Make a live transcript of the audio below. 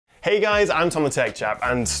Hey guys, I'm Tom the Tech Chap,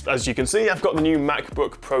 and as you can see, I've got the new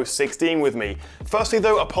MacBook Pro 16 with me. Firstly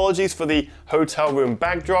though, apologies for the hotel room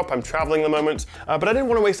backdrop, I'm traveling at the moment, but I didn't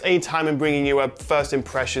want to waste any time in bringing you first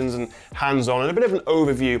impressions and hands-on and a bit of an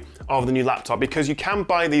overview of the new laptop, because you can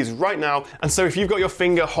buy these right now, and so if you've got your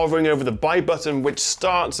finger hovering over the buy button, which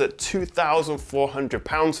starts at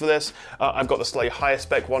 £2,400 for this, I've got the slightly higher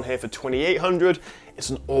spec one here for £2,800. It's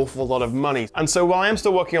an awful lot of money. And so while I am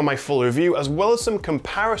still working on my full review, as well as some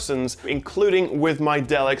comparisons, including with my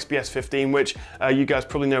Dell XPS 15, which you guys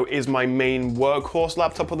probably know is my main workhorse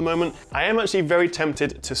laptop at the moment, I am actually very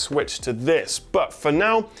tempted to switch to this. But for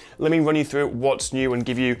now, let me run you through what's new and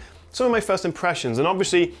give you some of my first impressions. And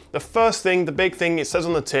obviously, the first thing, the big thing, it says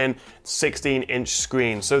on the tin, 16-inch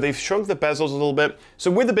screen. So they've shrunk the bezels a little bit. So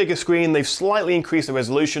with the bigger screen, they've slightly increased the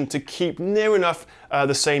resolution to keep near enough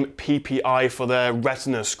the same PPI for their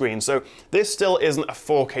Retina screen. So this still isn't a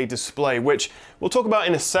 4K display, which we'll talk about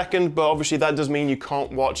in a second, but obviously that does mean you can't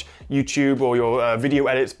watch YouTube or your video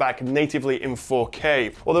edits back natively in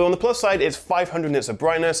 4K. Although on the plus side, it's 500 nits of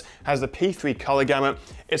brightness, has the P3 color gamut.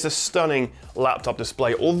 It's a stunning laptop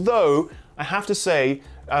display, although I have to say,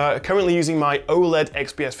 currently using my OLED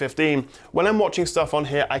XPS 15, when I'm watching stuff on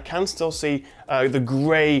here, I can still see the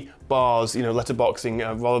gray bars, letterboxing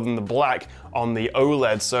rather than the black on the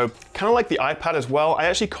OLED. So kind of like the iPad as well. I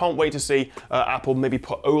actually can't wait to see Apple maybe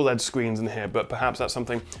put OLED screens in here, but perhaps that's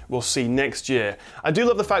something we'll see next year. I do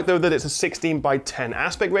love the fact though that it's a 16:10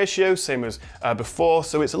 aspect ratio, same as before,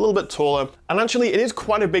 so it's a little bit taller. And actually it is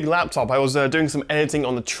quite a big laptop. I was doing some editing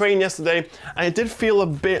on the train yesterday, and it did feel a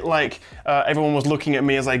bit like everyone was looking at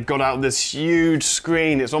me as I got out this huge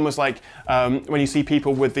screen. It's almost like when you see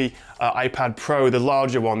people with the iPad Pro, the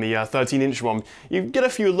larger one, the 13-inch one, you get a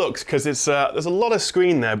few looks because it's there's a lot of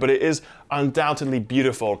screen there, but it is undoubtedly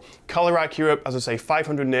beautiful. Color accurate, as I say,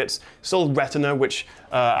 500 nits, still Retina, which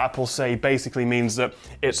Apple say basically means that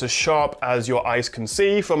it's as sharp as your eyes can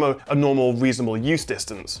see from a normal, reasonable use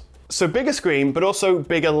distance. So bigger screen, but also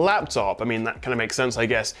bigger laptop. I mean, that kind of makes sense, I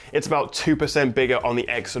guess. It's about 2% bigger on the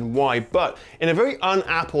X and Y, but in a very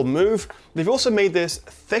un-Apple move, they've also made this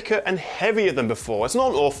thicker and heavier than before. It's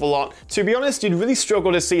not an awful lot. To be honest, you'd really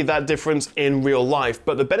struggle to see that difference in real life,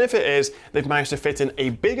 but the benefit is they've managed to fit in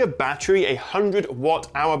a bigger battery, a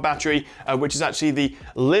 100-watt-hour battery, which is actually the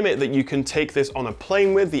limit that you can take this on a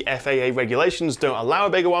plane with. The FAA regulations don't allow a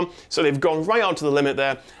bigger one, so they've gone right out to the limit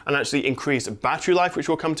there and actually increased battery life, which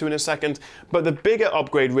we'll come to in a second. But the bigger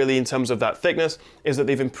upgrade really in terms of that thickness is that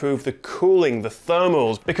they've improved the cooling, the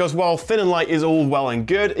thermals, because while thin and light is all well and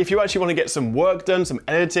good, if you actually want to get some work done, some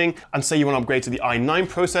editing, and say you want to upgrade to the i9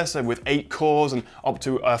 processor with 8 cores and up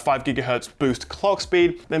to 5 gigahertz boost clock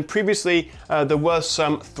speed, then previously there were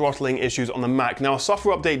some throttling issues on the Mac. Now a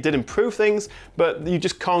software update did improve things, but you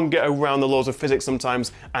just can't get around the laws of physics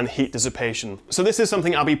sometimes and heat dissipation. So this is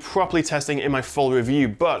something I'll be properly testing in my full review,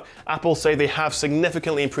 but Apple say they have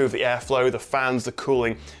significantly improved the airflow, the fans, the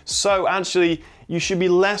cooling. So actually, you should be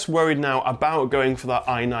less worried now about going for that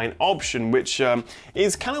i9 option, which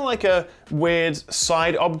is kind of like a weird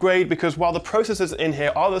side upgrade, because while the processors in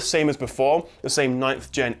here are the same as before, the same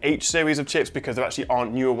 9th Gen H series of chips, because there actually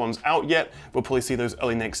aren't newer ones out yet, we'll probably see those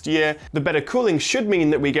early next year, the better cooling should mean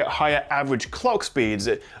that we get higher average clock speeds.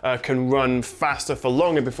 It can run faster for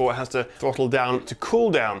longer before it has to throttle down to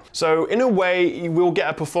cool down. So in a way, you will get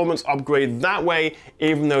a performance upgrade that way,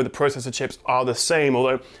 even though the processor chips are the same.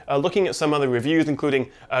 Although looking at some other reviews, including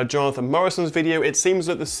Jonathan Morrison's video, it seems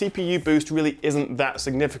that the CPU boost really isn't that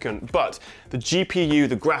significant, but the GPU,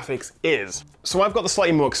 the graphics is. So I've got the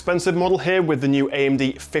slightly more expensive model here with the new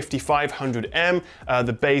AMD 5500M.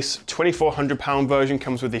 The base £2,400 version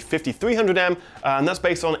comes with the 5300M, and that's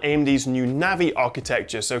based on AMD's new Navi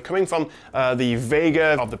architecture. So coming from the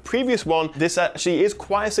Vega of the previous one, this actually is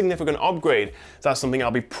quite a significant upgrade. That's something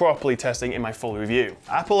I'll be properly testing in my full review.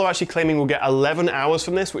 Apple are actually claiming we'll get 11 hours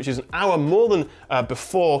from this, which is an hour more than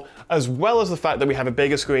before, as well as the fact that we have a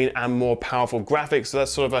bigger screen and more powerful graphics. So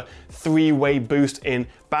that's sort of a three-way boost in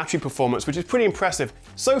battery performance, which is pretty impressive.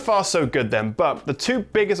 So far, so good then, but the two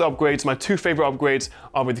biggest upgrades, my two favorite upgrades,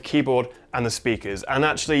 are with the keyboard and the speakers, and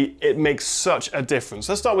actually it makes such a difference.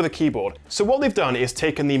 Let's start with the keyboard. So what they've done is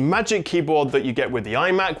taken the Magic Keyboard that you get with the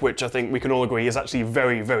iMac, which I think we can all agree is actually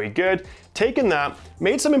very, very good, taken that,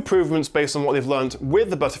 made some improvements based on what they've learned with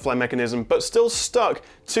the butterfly mechanism, but still stuck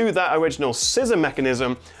to that original scissor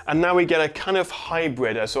mechanism, and now we get a kind of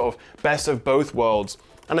hybrid, a sort of best of both worlds.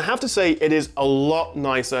 And I have to say, it is a lot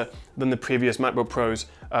nicer than the previous MacBook Pro's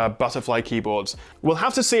butterfly keyboards. We'll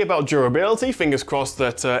have to see about durability, fingers crossed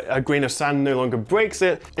that a grain of sand no longer breaks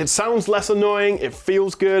it. It sounds less annoying, it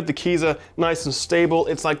feels good, the keys are nice and stable.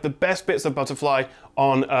 It's like the best bits of butterfly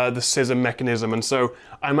on the scissor mechanism, and so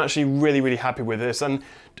I'm actually really happy with this, and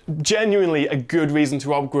genuinely a good reason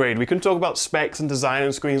to upgrade. We can talk about specs and design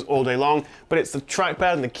and screens all day long, but it's the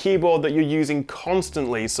trackpad and the keyboard that you're using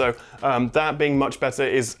constantly, so that being much better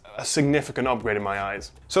is a significant upgrade in my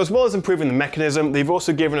eyes. So as well as improving the mechanism, they've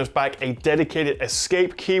also given us back a dedicated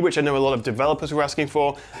escape key, which I know a lot of developers were asking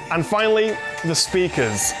for. And finally, the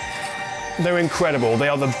speakers. They're incredible. They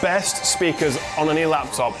are the best speakers on any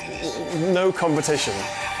laptop. No competition.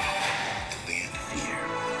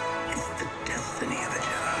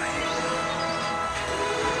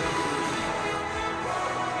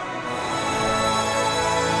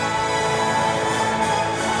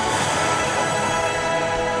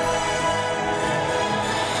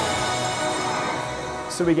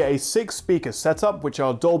 So we get a 6-speaker setup, which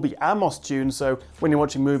are Dolby Atmos tuned, so when you're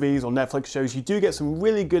watching movies or Netflix shows, you do get some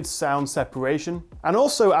really good sound separation. And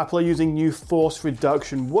also Apple are using new force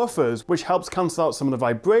reduction woofers, which helps cancel out some of the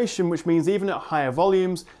vibration, which means even at higher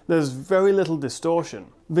volumes, there's very little distortion.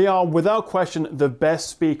 They are without question the best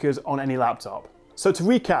speakers on any laptop. So to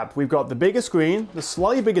recap, we've got the bigger screen, the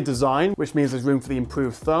slightly bigger design, which means there's room for the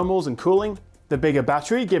improved thermals and cooling, the bigger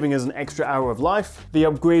battery, giving us an extra hour of life, the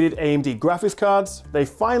upgraded AMD graphics cards, they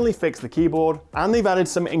finally fixed the keyboard, and they've added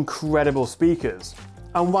some incredible speakers.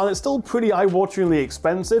 And while it's still pretty eye-wateringly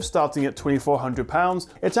expensive, starting at £2,400,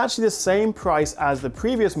 it's actually the same price as the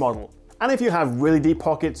previous model. And if you have really deep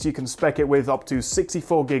pockets, you can spec it with up to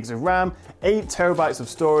 64 gigs of RAM, 8 terabytes of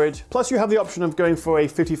storage, plus you have the option of going for a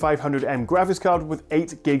 5500M graphics card with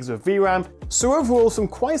 8 gigs of VRAM. So overall, some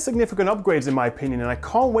quite significant upgrades in my opinion, and I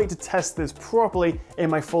can't wait to test this properly in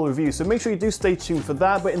my full review. So make sure you do stay tuned for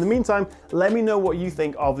that. But in the meantime, let me know what you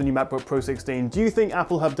think of the new MacBook Pro 16. Do you think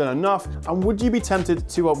Apple have done enough? And would you be tempted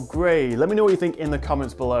to upgrade? Let me know what you think in the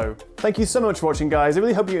comments below. Thank you so much for watching, guys. I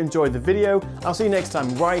really hope you enjoyed the video. I'll see you next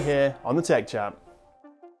time right here on the Tech Chap.